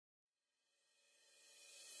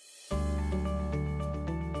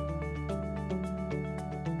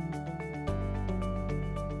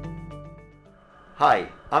Hi,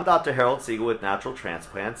 I'm Dr. Harold Siegel with Natural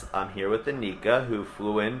Transplants. I'm here with Anika, who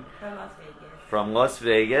flew in from Las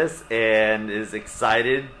Vegas and is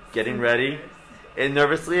excited, getting ready, and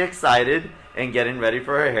nervously excited, and getting ready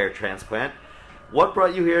for her hair transplant. What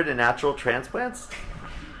brought you here to Natural Transplants?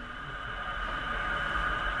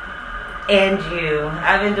 And you.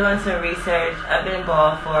 I've been doing some research. I've been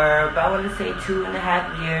involved for about, I want to say,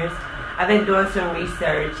 2.5 years. I've been doing some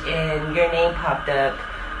research and your name popped up.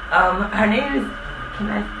 Her name is,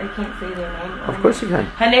 I can't say their name. Of course you can.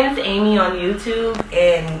 Her name is Amy on YouTube,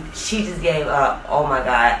 and she just gave a, oh my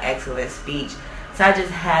God, excellent speech. So I just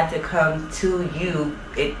had to come to you.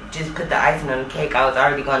 It just put the icing on the cake. I was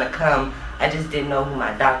already going to come. I just didn't know who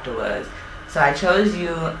my doctor was. So I chose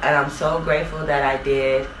you, and I'm so grateful that I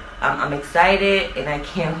did. I'm excited, and I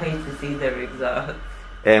can't wait to see the results.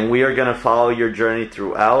 And we are going to follow your journey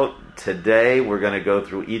throughout. Today, we're going to go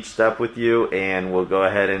through each step with you, and we'll go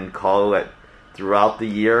ahead and call it throughout the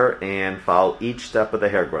year and follow each step of the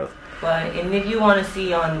hair growth. And if you want to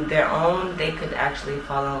see on their own, they could actually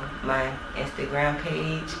follow my Instagram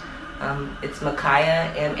page. It's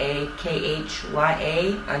Makaya,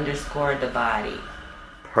 MAKHYA_the_body.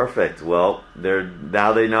 Perfect. Well,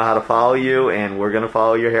 now they know how to follow you, and we're going to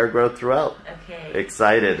follow your hair growth throughout. Okay.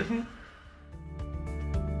 Excited.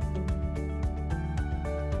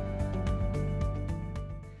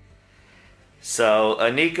 So,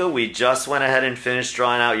 Anika, we just went ahead and finished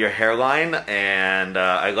drawing out your hairline, and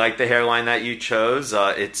I like the hairline that you chose.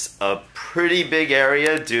 It's a pretty big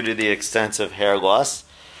area due to the extensive hair loss,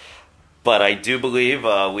 but I do believe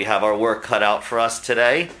we have our work cut out for us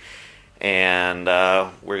today, and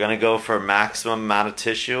we're going to go for maximum amount of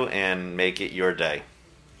tissue and make it your day.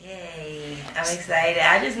 Yay, I'm excited.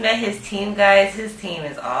 I just met his team, guys. His team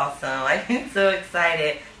is awesome. I'm so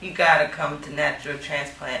excited. You got to come to Natural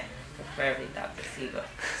Transplant. Preferably Dr. Siegel.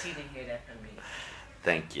 She didn't hear that from me.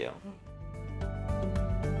 Thank you.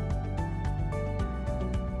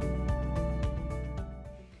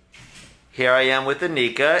 Here I am with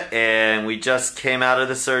Anika, and we just came out of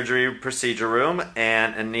the surgery procedure room.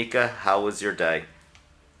 And Anika, how was your day?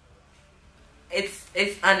 It's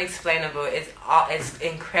unexplainable. It's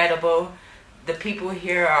incredible. The people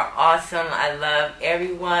here are awesome. I love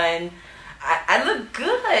everyone. I look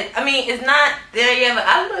good. I mean, it's not there yet, but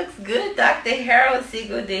I look good. Dr. Harold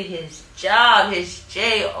Siegel did his job, his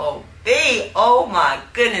J-O-B. Oh my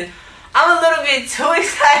goodness. I'm a little bit too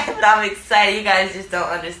excited, but I'm excited. You guys just don't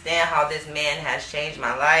understand how this man has changed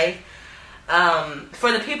my life.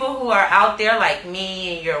 For the people who are out there like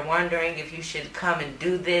me and you're wondering if you should come and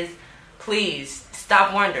do this, please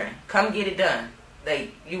stop wondering. Come get it done.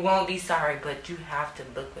 Like, you won't be sorry, but you have to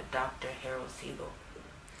look with Dr. Harold Siegel.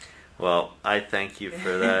 Well, I thank you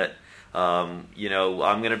for that. You know,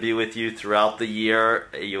 I'm going to be with you throughout the year.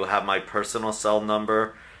 You'll have my personal cell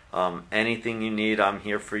number. Anything you need, I'm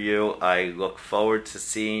here for you. I look forward to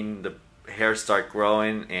seeing the hair start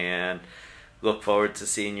growing and look forward to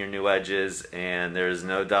seeing your new edges. And there's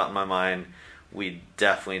no doubt in my mind, we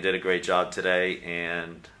definitely did a great job today.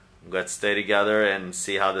 And let's stay together and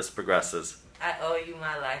see how this progresses. I owe you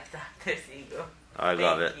my life, Dr. Siegel. I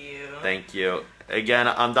love it. Thank you. Thank you. Again,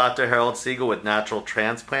 I'm Dr. Harold Siegel with Natural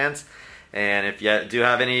Transplants. And if you do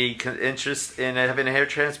have any interest in having a hair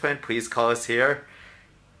transplant, please call us here.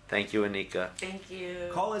 Thank you, Anika. Thank you.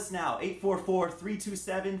 Call us now,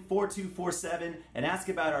 844-327-4247, and ask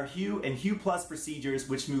about our Hue and Hue Plus procedures,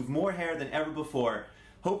 which move more hair than ever before.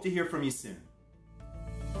 Hope to hear from you soon.